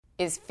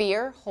Is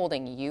fear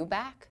holding you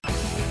back?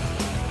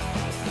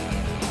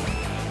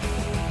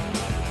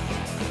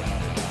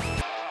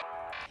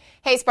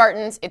 Hey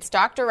Spartans, it's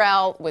Dr.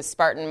 L with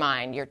Spartan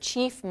Mind, your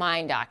chief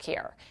mind doc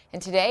here.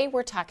 And today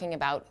we're talking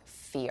about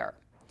fear.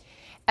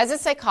 As a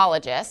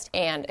psychologist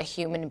and a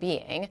human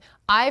being,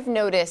 I've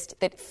noticed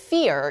that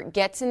fear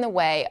gets in the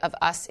way of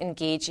us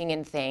engaging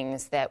in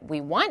things that we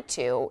want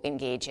to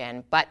engage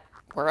in, but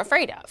we're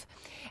afraid of.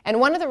 And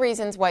one of the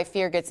reasons why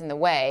fear gets in the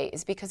way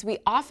is because we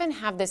often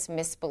have this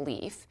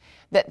misbelief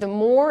that the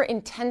more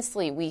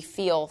intensely we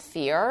feel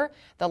fear,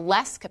 the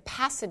less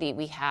capacity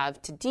we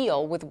have to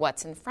deal with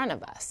what's in front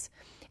of us.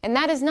 And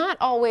that is not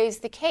always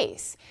the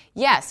case.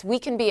 Yes, we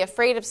can be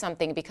afraid of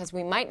something because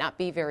we might not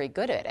be very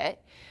good at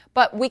it,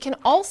 but we can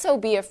also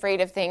be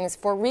afraid of things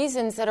for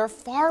reasons that are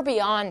far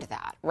beyond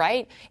that,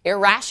 right?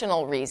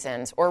 Irrational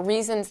reasons or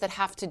reasons that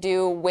have to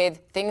do with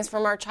things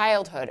from our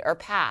childhood or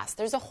past.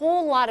 There's a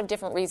whole lot of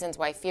different reasons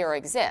why fear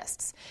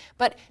exists,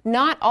 but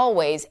not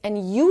always,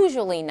 and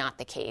usually not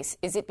the case,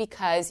 is it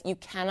because you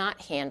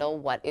cannot handle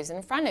what is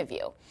in front of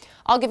you.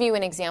 I'll give you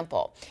an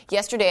example.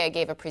 Yesterday I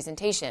gave a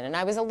presentation and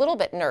I was a little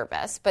bit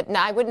nervous, but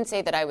I wouldn't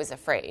say that I was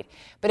afraid.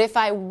 But if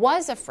I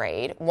was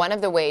afraid, one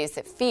of the ways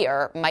that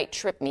fear might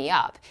trip me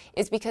up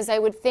is because I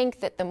would think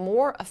that the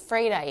more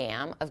afraid I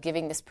am of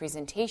giving this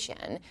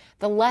presentation,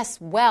 the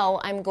less well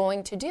I'm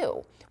going to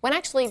do, when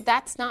actually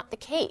that's not the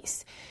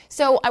case.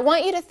 So I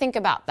want you to think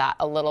about that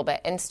a little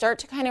bit and start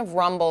to kind of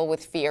rumble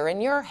with fear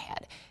in your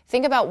head.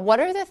 Think about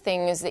what are the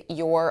things that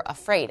you're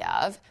afraid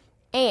of,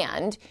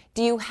 and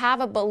do you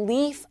have a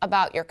belief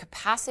about your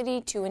capacity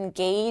to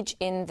engage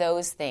in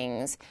those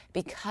things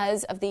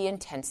because of the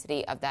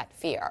intensity of that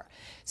fear?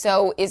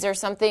 So is there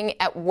something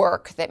at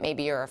work that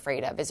maybe you're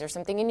afraid of? Is there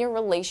something in your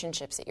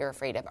relationships that you're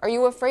afraid of? Are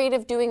you afraid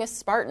of doing a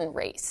Spartan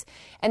race?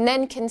 And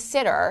then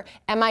consider,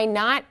 am I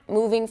not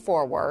moving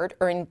forward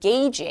or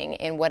engaging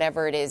in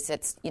whatever it is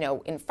that's,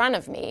 in front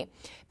of me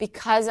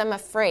because I'm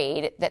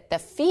afraid that the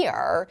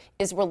fear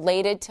is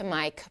related to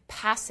my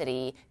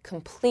capacity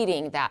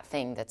completing that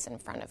thing that's in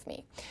front of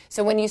me?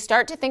 So when you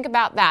start to think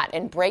about that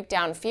and break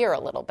down fear a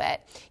little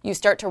bit, you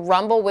start to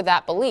rumble with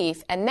that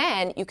belief, and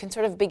then you can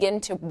sort of begin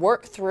to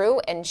work through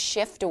and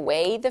shift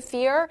away the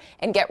fear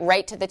and get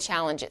right to the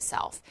challenge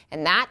itself.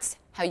 And that's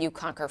how you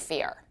conquer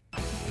fear.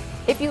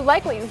 If you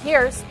like what you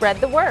hear, spread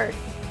the word.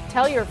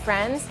 Tell your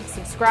friends,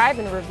 subscribe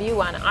and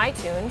review on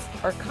iTunes,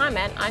 or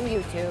comment on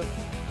YouTube.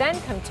 Then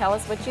come tell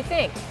us what you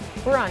think.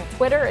 We're on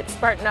Twitter at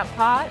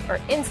SpartanUpPod or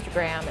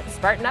Instagram at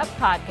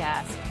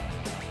SpartanUpPodcast.